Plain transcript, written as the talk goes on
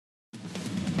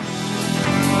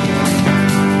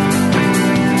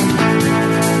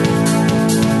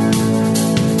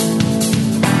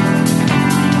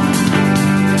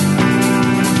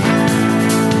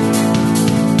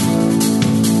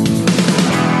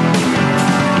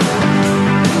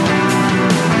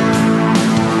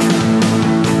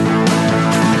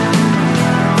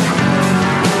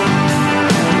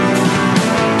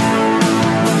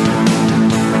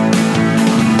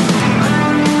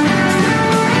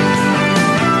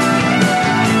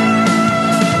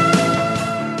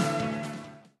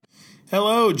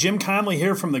Hello, Jim Conley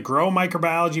here from the Grow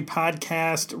Microbiology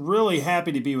Podcast. Really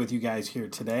happy to be with you guys here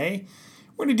today.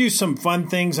 We're going to do some fun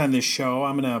things on this show.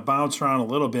 I'm going to bounce around a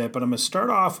little bit, but I'm going to start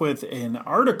off with an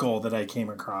article that I came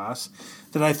across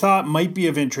that I thought might be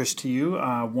of interest to you,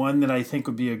 one that I think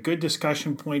would be a good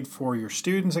discussion point for your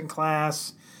students in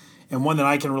class, and one that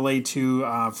I can relate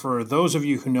to. For those of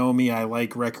you who know me, I like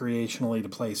recreationally to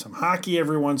play some hockey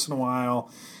every once in a while.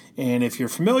 And if you're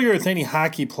familiar with any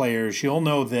hockey players, you'll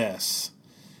know this,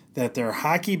 that their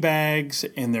hockey bags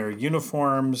and their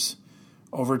uniforms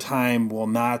over time will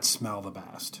not smell the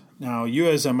best. Now, you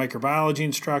as a microbiology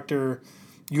instructor,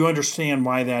 you understand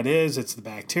why that is. It's the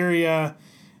bacteria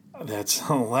that's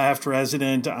left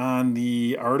resident on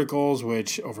the articles,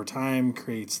 which over time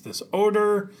creates this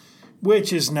odor,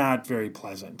 which is not very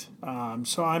pleasant.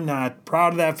 So I'm not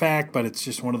proud of that fact, but it's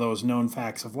just one of those known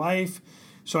facts of life.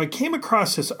 So I came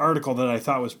across this article that I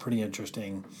thought was pretty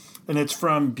interesting, and it's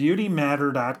from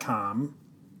beautymatter.com,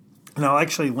 and I'll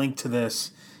actually link to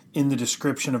this in the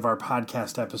description of our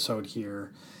podcast episode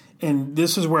here. And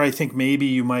this is where I think maybe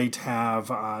you might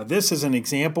have this as an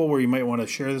example where you might want to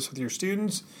share this with your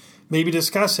students, maybe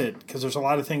discuss it, because there's a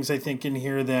lot of things I think in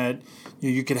here that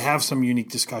you could have some unique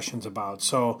discussions about.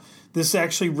 So this is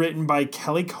actually written by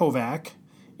Kelly Kovac,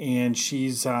 and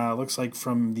she's looks like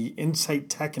from the Insight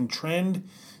Tech and Trend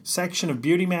section of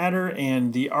Beauty Matter,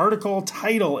 and the article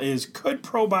title is "Could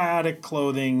Probiotic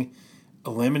Clothing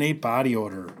Eliminate Body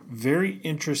Odor?" Very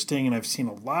interesting, and I've seen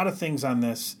a lot of things on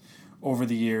this over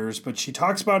the years, but she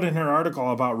talks about in her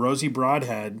article about Rosie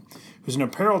Broadhead, who's an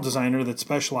apparel designer that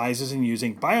specializes in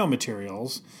using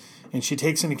biomaterials, and she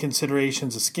takes into consideration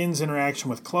the skin's interaction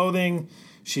with clothing.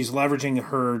 She's leveraging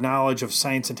her knowledge of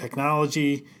science and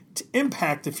technology to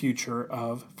impact the future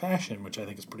of fashion, which I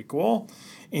think is pretty cool.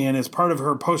 And as part of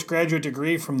her postgraduate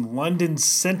degree from London's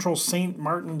Central St.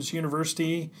 Martin's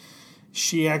University,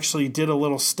 she actually did a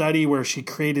little study where she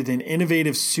created an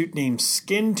innovative suit named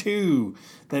Skin 2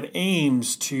 that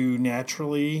aims to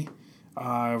naturally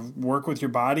work with your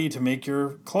body to make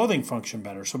your clothing function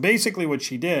better. So basically what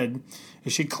she did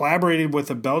is she collaborated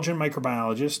with a Belgian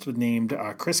microbiologist named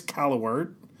Chris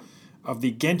Callawart of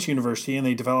the Ghent University, and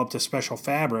they developed a special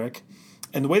fabric.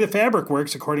 And the way the fabric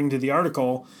works, according to the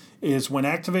article, is when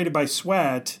activated by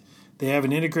sweat, they have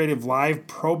an integrative live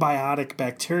probiotic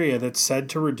bacteria that's said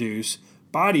to reduce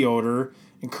body odor,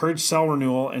 encourage cell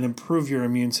renewal, and improve your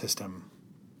immune system.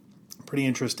 Pretty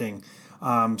interesting.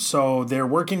 So they're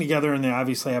working together, and they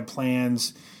obviously have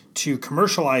plans to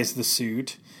commercialize the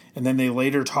suit. And then they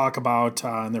later talk about,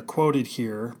 and they're quoted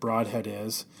here, Broadhead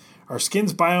is, "Our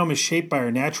skin's biome is shaped by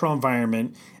our natural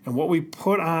environment, and what we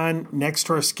put on next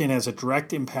to our skin has a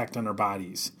direct impact on our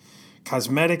bodies.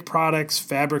 Cosmetic products,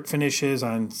 fabric finishes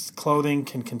on clothing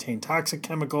can contain toxic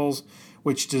chemicals,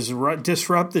 which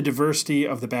disrupt the diversity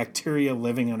of the bacteria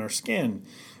living on our skin."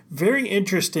 Very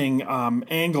interesting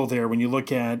angle there when you look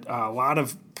at a lot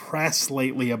of press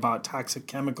lately about toxic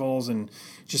chemicals and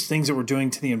just things that we're doing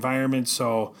to the environment.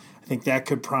 So I think that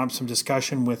could prompt some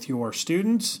discussion with your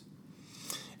students.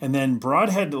 And then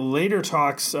Broadhead later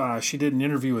talks, she did an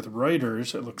interview with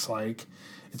Reuters, it looks like.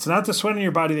 "It's not the sweat in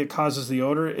your body that causes the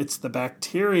odor, it's the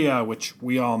bacteria, which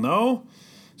we all know.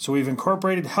 So we've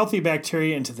incorporated healthy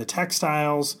bacteria into the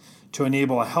textiles to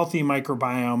enable a healthy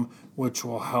microbiome, which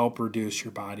will help reduce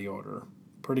your body odor."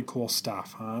 Pretty cool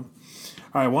stuff, huh? All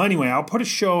right, well, anyway, I'll put a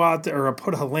show out there, or I'll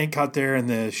put a link out there in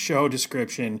the show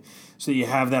description so that you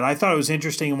have that. I thought it was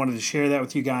interesting and wanted to share that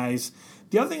with you guys.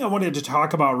 The other thing I wanted to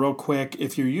talk about real quick,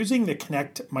 if you're using the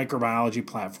Connect Microbiology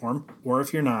platform, or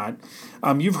if you're not,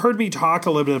 you've heard me talk a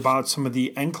little bit about some of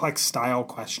the NCLEX style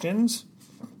questions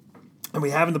that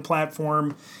we have in the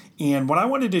platform. And what I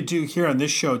wanted to do here on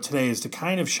this show today is to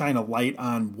kind of shine a light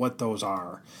on what those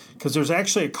are, because there's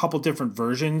actually a couple different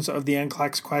versions of the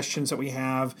NCLEX questions that we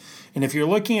have. And if you're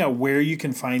looking at where you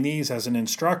can find these as an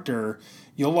instructor,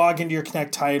 you'll log into your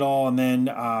Connect title, and then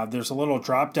there's a little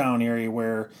drop-down area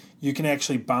where you can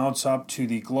actually bounce up to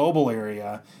the global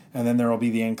area, and then there will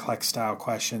be the NCLEX style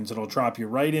questions. It'll drop you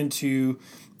right into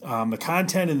the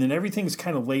content, and then everything's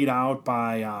kind of laid out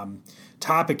by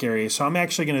topic area. So I'm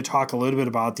actually going to talk a little bit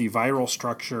about the viral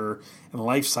structure and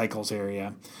life cycles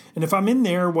area. And if I'm in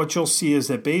there, what you'll see is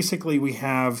that basically we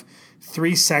have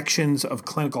 3 sections of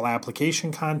clinical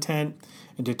application content.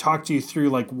 And to talk to you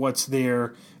through like what's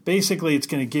there, basically it's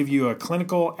going to give you a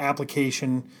clinical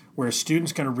application where a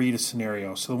student's going to read a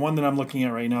scenario. So the one that I'm looking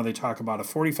at right now, they talk about a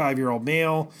 45-year-old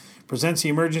male presents the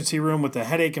emergency room with a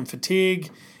headache and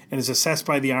fatigue and is assessed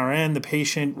by the RN. The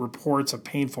patient reports a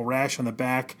painful rash on the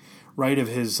back right of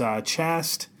his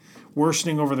chest,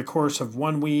 worsening over the course of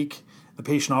 1 week. The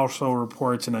patient also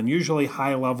reports an unusually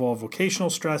high level of vocational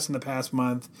stress in the past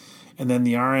month. And then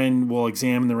the RN will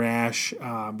examine the rash,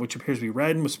 which appears to be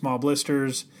red with small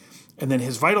blisters. And then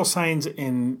his vital signs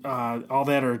and all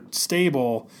that are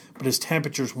stable, but his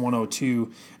temperature is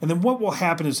 102. And then what will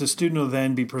happen is the student will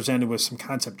then be presented with some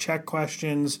concept check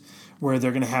questions where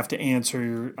they're going to have to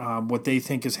answer what they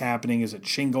think is happening. Is it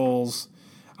shingles?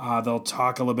 They'll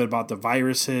talk a little bit about the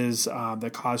viruses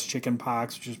that cause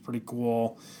chickenpox, which is pretty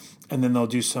cool. And then they'll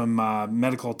do some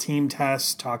medical team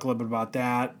tests, talk a little bit about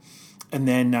that. And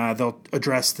then they'll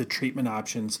address the treatment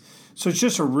options. So it's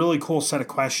just a really cool set of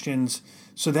questions.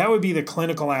 So that would be the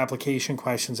clinical application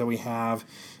questions that we have.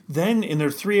 Then, and there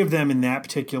are 3 of them in that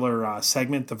particular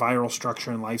segment, the viral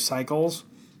structure and life cycles.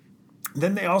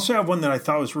 Then they also have one that I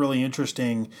thought was really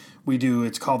interesting.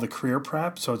 It's called the career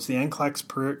prep. So it's the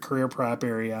NCLEX career prep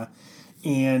area.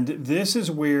 And this is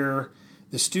where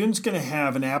the student's going to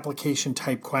have an application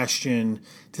type question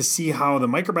to see how the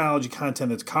microbiology content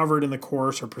that's covered in the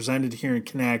course or presented here in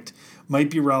Connect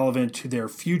might be relevant to their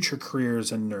future career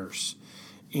as a nurse.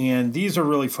 And these are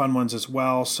really fun ones as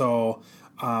well. So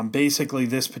basically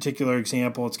this particular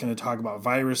example, it's going to talk about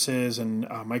viruses and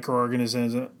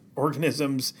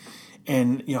microorganisms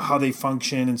and how they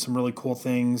function and some really cool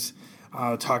things.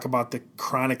 Talk about the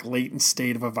chronic latent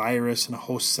state of a virus and a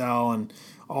host cell and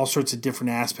all sorts of different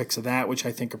aspects of that, which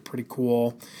I think are pretty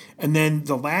cool. And then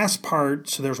the last part,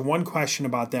 so there's one question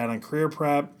about that on career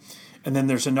prep. And then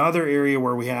there's another area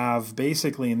where we have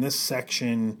basically in this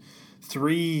section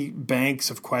 3 banks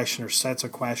of questions or sets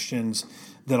of questions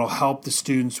that'll help the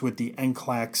students with the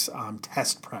NCLEX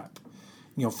test prep,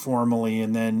 formally.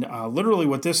 And then literally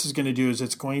what this is going to do is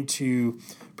it's going to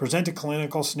present a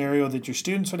clinical scenario that your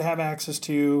students would have access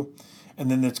to,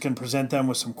 and then it's going to present them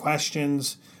with some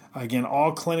questions. Again,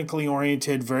 all clinically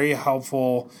oriented, very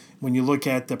helpful when you look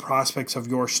at the prospects of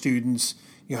your students,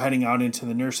 heading out into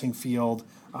the nursing field.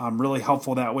 Really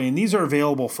helpful that way. And these are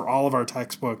available for all of our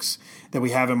textbooks that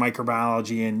we have in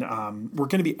microbiology. And we're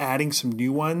going to be adding some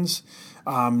new ones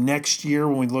next year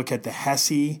when we look at the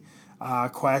HESI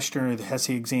question or the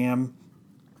HESI exam.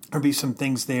 There'll be some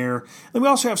things there. And we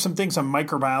also have some things on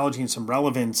microbiology and some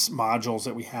relevance modules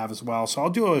that we have as well. So I'll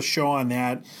do a show on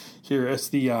that here as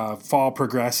the fall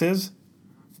progresses.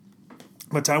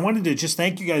 But I wanted to just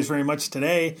thank you guys very much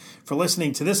today for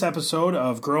listening to this episode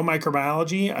of Grow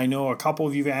Microbiology. I know a couple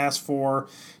of you have asked for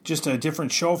just a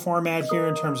different show format here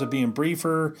in terms of being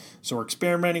briefer. So we're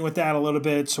experimenting with that a little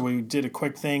bit. So we did a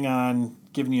quick thing on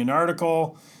giving you an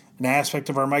article, an aspect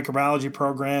of our microbiology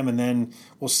program, and then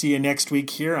we'll see you next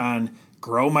week here on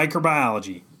Grow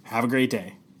Microbiology. Have a great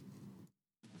day.